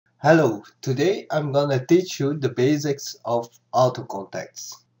Hello, today I'm gonna teach you the basics of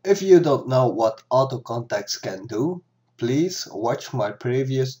AutoContacts. If you don't know what AutoContacts can do, please watch my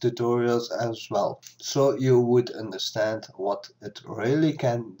previous tutorials as well, so you would understand what it really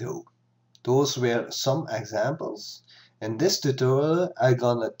can do. Those were some examples. In this tutorial I'm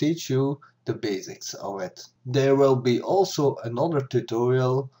gonna teach you the basics of it. There will be also another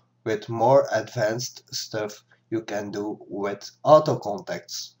tutorial with more advanced stuff you can do with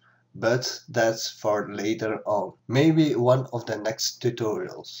AutoContacts. But that's for later on, maybe one of the next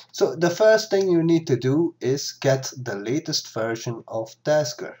tutorials. So the first thing you need to do is get the latest version of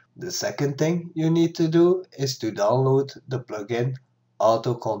Tasker. The second thing you need to do is to download the plugin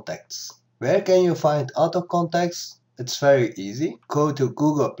AutoContacts. Where can you find AutoContacts? It's very easy. Go to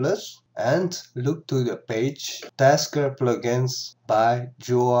Google Plus and look to the page Tasker Plugins by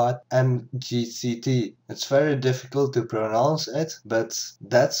Joat MGCT. It's very difficult to pronounce it, but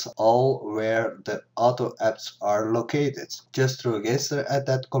that's all where the auto apps are located. Just register at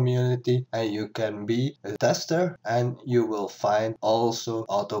that community and you can be a tester and you will find also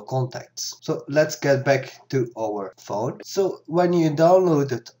AutoContacts. So let's get back to our phone. So when you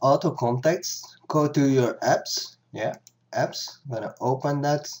downloaded AutoContacts, go to your apps. Apps. I'm gonna open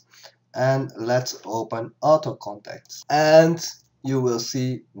that and let's open AutoContacts. And you will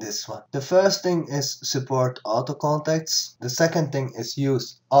see this one. The first thing is support AutoContacts. The second thing is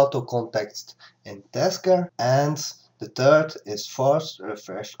use AutoContacts in Tasker. And the third is force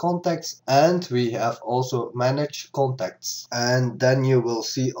refresh contacts. And we have also manage contacts. And then you will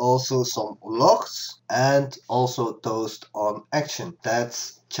see also some logs and also toast on action.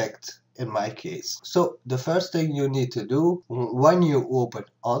 That's checked in my case. So the first thing you need to do when you open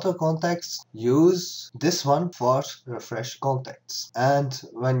AutoContacts, use this one for refresh contacts. And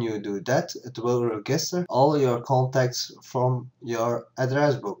when you do that, it will register all your contacts from your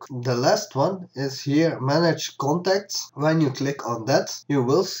address book. The last one is here, manage contacts. When you click on that, you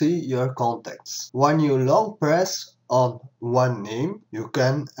will see your contacts. When you long press on one name, you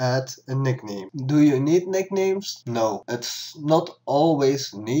can add a nickname. Do you need nicknames? No, it's not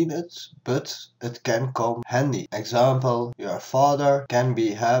always needed, but it can come handy. Example, your father can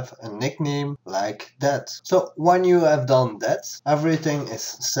have a nickname like that. So when you have done that, everything is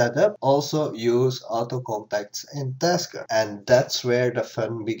set up. Also use AutoContacts in Tasker, and that's where the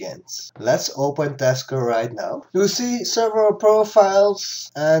fun begins. Let's open Tasker right now. You see several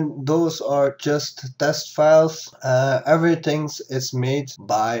profiles, and those are just test files. Everything is made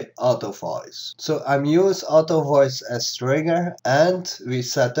by AutoVoice. So I'm use AutoVoice as trigger, and we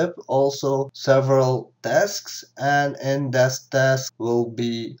set up also several tasks, and in that task will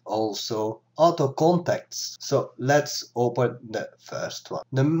be also AutoContacts. So let's open the first one.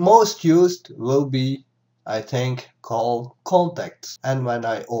 The most used will be, I think, call contacts, and when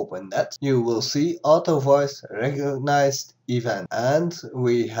I open that, you will see AutoVoice recognized event, and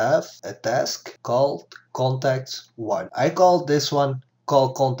we have a task called contacts 1. I call this one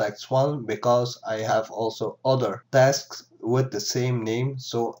call contacts 1 because I have also other tasks with the same name,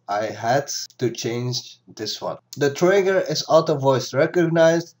 so I had to change this one. The trigger is AutoVoice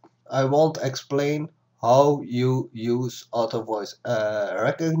recognized. I won't explain how you use AutoVoice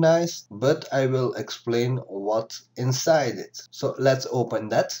recognize, but I will explain what's inside it. So let's open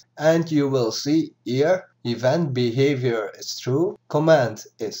that, and you will see here event behavior is true, command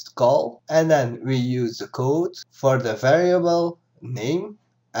is call, and then we use the code for the variable name,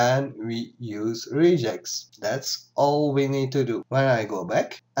 and we use regex. That's all we need to do. When I go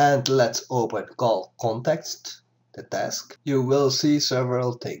back and let's open call context, the task, you will see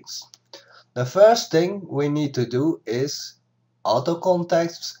several things. The first thing we need to do is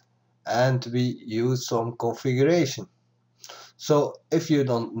AutoContacts, and we use some configuration. So if you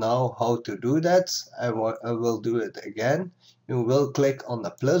don't know how to do that, I will do it again. You will click on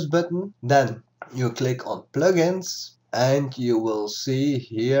the plus button, then you click on plugins, and you will see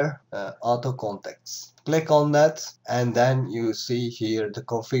here AutoContacts. Click on that, and then you see here the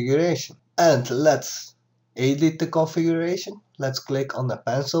configuration. And let's edit the configuration. Let's click on the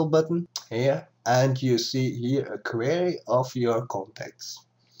pencil button here, and you see here a query of your contacts,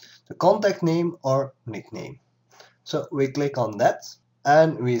 the contact name or nickname. So we click on that,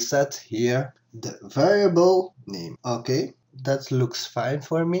 and we set here the variable name. Okay, that looks fine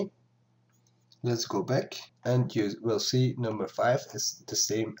for me. Let's go back, and you will see number 5 is the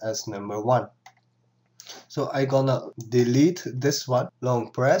same as number 1. So I'm gonna delete this one,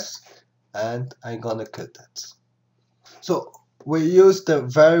 long press, and I'm gonna cut that. So we use the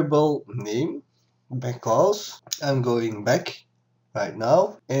variable name because I'm going back right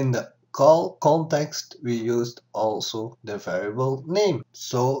now in the call context, we used also the variable name.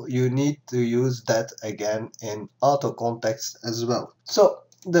 So you need to use that again in AutoContacts as well. So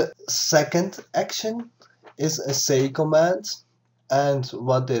the second action is a say command. And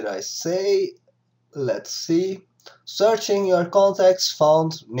what did I say? Let's see. Searching your contacts,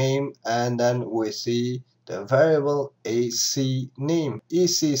 found name, and then we see the variable AC name.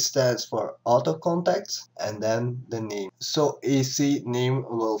 AC stands for auto contacts and then the name. So AC name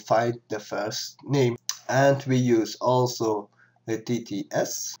will find the first name. And we use also the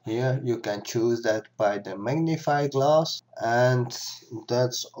TTS. Here you can choose that by the magnify glass, and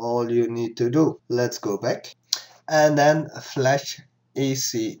that's all you need to do. Let's go back and then flash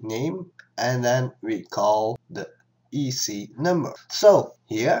AC name, and then we call the EC number. So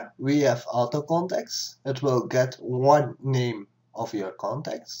here we have auto contacts. It will get one name of your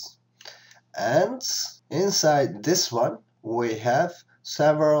contacts, and inside this one we have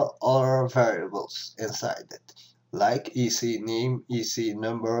several other variables inside it, like EC name, EC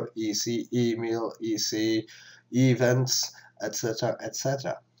number, EC email, EC events, etc,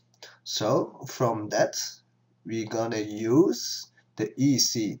 etc. So from that we're gonna use the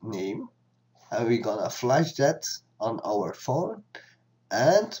EC name and we're gonna flash that on our phone,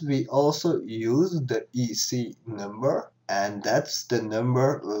 and we also use the EC number, and that's the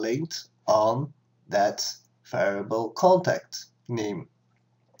number linked on that variable contact name.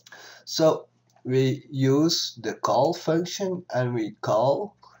 So we use the call function and we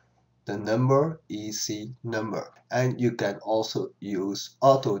call the number EC number, and you can also use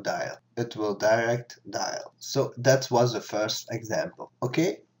auto dial. It will direct dial. So that was the first example.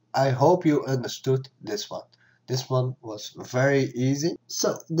 Okay, I hope you understood this one. This one was very easy.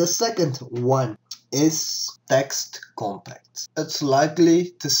 So the second one is text contacts. It's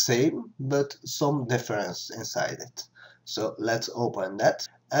likely the same but some difference inside it. So let's open that.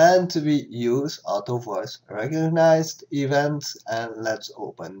 And we use auto voice recognized events, and let's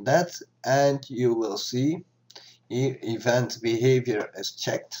open that, and you will see event behavior is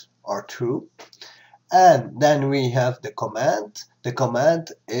checked or true. And then we have the command. The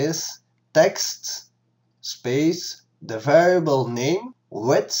command is text space the variable name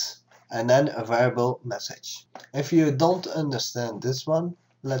with and then a variable message. If you don't understand this one,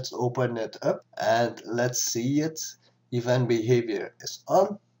 let's open it up and let's see it. Event behavior is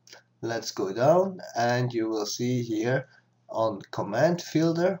on. Let's go down and you will see here on command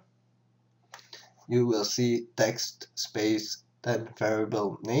filter, you will see text space then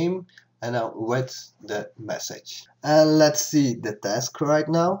variable name and now with the message. And let's see the task right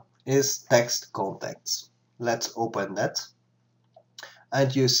now is text contacts. Let's open that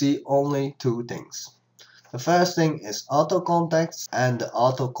and you see only two things. The first thing is auto contacts, and the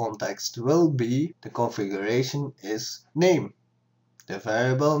auto context will be the configuration is name, the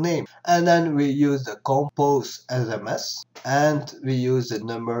variable name, and then we use the compose SMS, and we use the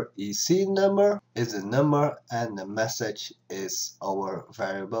number EC number is the number and the message is our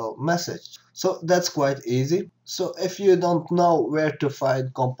variable message. So that's quite easy. So if you don't know where to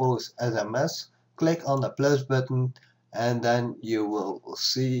find compose SMS, click on the plus button and then you will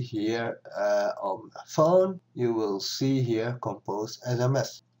see here on the phone, you will see here compose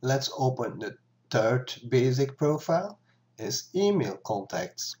SMS. Let's open the third basic profile is email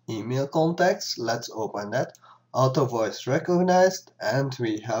contacts. Email contacts, let's open that. Auto voice recognized, and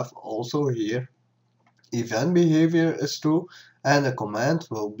we have also here event behavior is true, and the command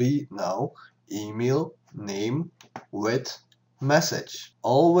will be now email name with message.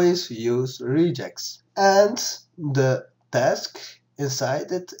 Always use regex. And the task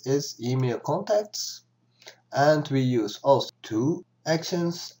inside it is email contacts, and we use also two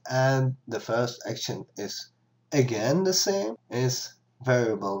actions, and the first action is again the same, is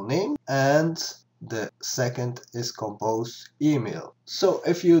variable name, and the second is compose email. So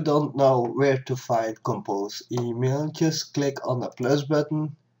if you don't know where to find compose email, just click on the plus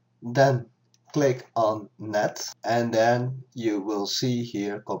button, then click on net, and then you will see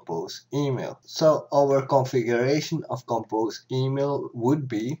here compose email. So our configuration of compose email would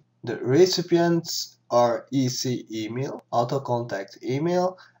be the recipients are EC email, auto contact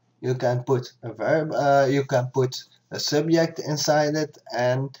email. You can put a verb, you can put a subject inside it,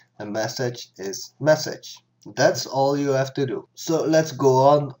 and the message is message. That's all you have to do. So let's go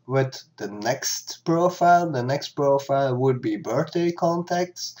on with the next profile. The next profile would be birthday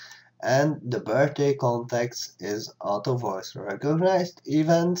contacts, and the birthday contacts is auto voice recognized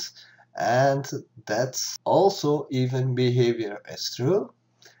events, and that's also even behavior is true,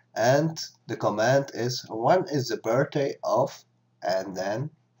 and the command is when is the birthday of and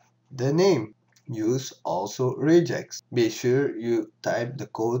then the name. use also regex. Be sure you type the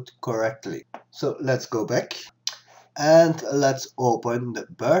code correctly. So let's go back and let's open the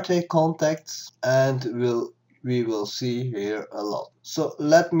birthday contacts, and we will see here a lot. So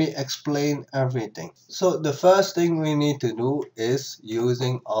let me explain everything. So the first thing we need to do is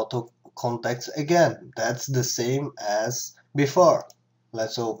using auto contacts again. That's the same as before.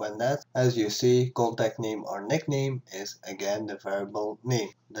 Let's open that. As you see, contact name or nickname is again the variable name.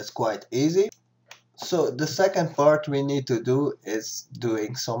 That's quite easy. So the second part we need to do is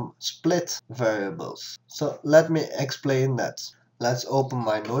doing some split variables. So let me explain that. Let's open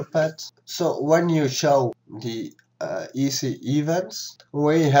my notepad. So when you show the EC events,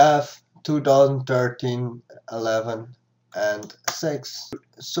 we have 2013, 11, and 6.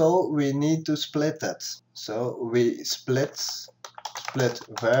 So we need to split that. So we split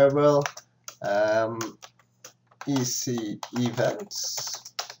variable EC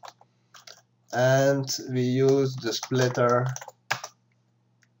events, and we use the splitter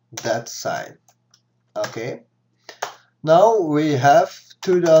that sign. Okay, now we have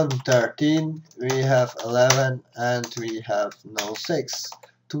 2013, we have 11, and we have no 6.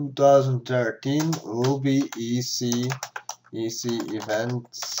 2013 will be EC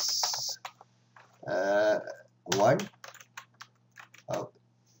events 1. Oh,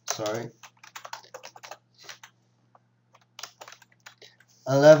 sorry.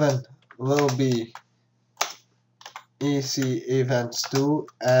 11 will be EC events 2,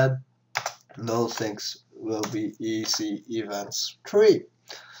 and no 6 will be EC events 3.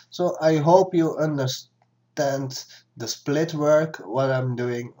 So I hope you understand the split work, what I'm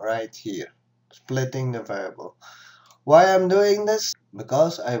doing right here. Splitting the variable. Why I'm doing this?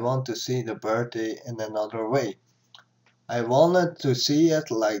 Because I want to see the birthday in another way. I wanted to see it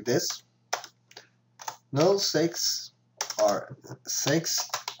like this. 06 or 6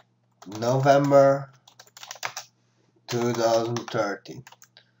 November 2013.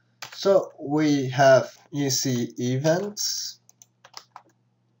 So we have EC events,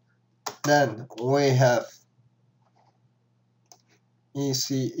 then we have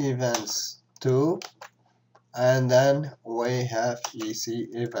EC events 2, and then we have EC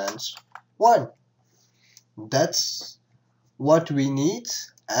events 1. That's what we need,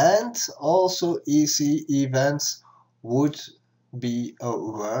 and also EC events would be a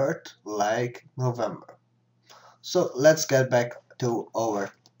word like November. So let's get back to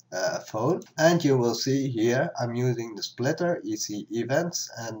our phone, and you will see here I'm using the splitter EC events,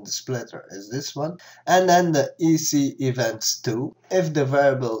 and the splitter is this one, and then the EC events 2. If the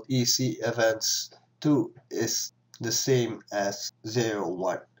variable EC events 2 is the same as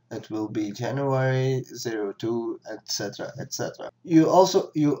 01, it will be January 02, etc, etc. You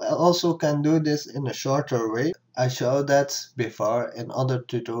also can do this in a shorter way. I showed that before in other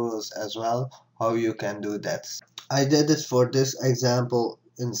tutorials as well, how you can do that. I did it for this example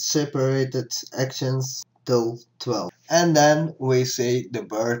in separated actions till 12. And then we say the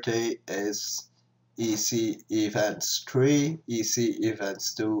birthday is EC events 3, EC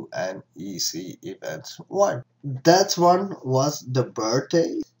events 2, and EC events 1. That one was the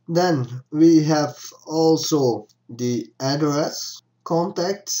birthday. Then we have also the address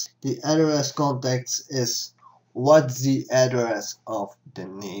contacts. The address contacts is what's the address of the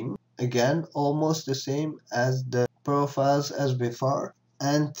name. Again, almost the same as the profiles as before.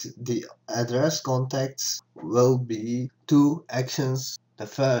 And the address contacts will be 2 actions. The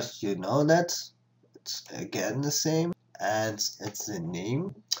first, you know that. It's again the same. And it's the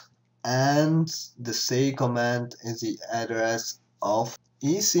name. And the say command is the address of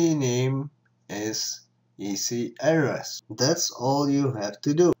EC name is EC address. That's all you have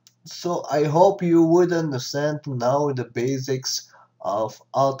to do. So I hope you would understand now the basics of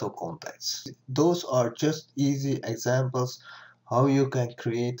AutoContacts. Those are just easy examples how you can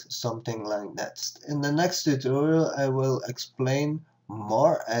create something like that. In the next tutorial I will explain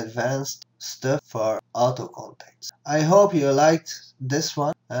more advanced stuff for AutoContacts. I hope you liked this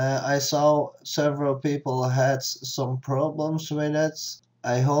one. I saw several people had some problems with it.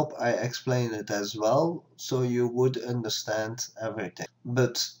 I hope I explained it as well, so you would understand everything.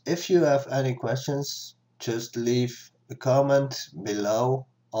 But if you have any questions, just leave a comment below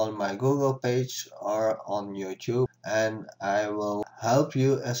on my Google page or on YouTube, and I will help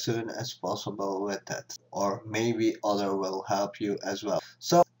you as soon as possible with that. Or maybe other will help you as well.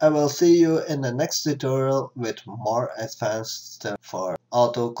 So I will see you in the next tutorial with more advanced stuff for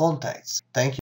AutoContacts. Thank you.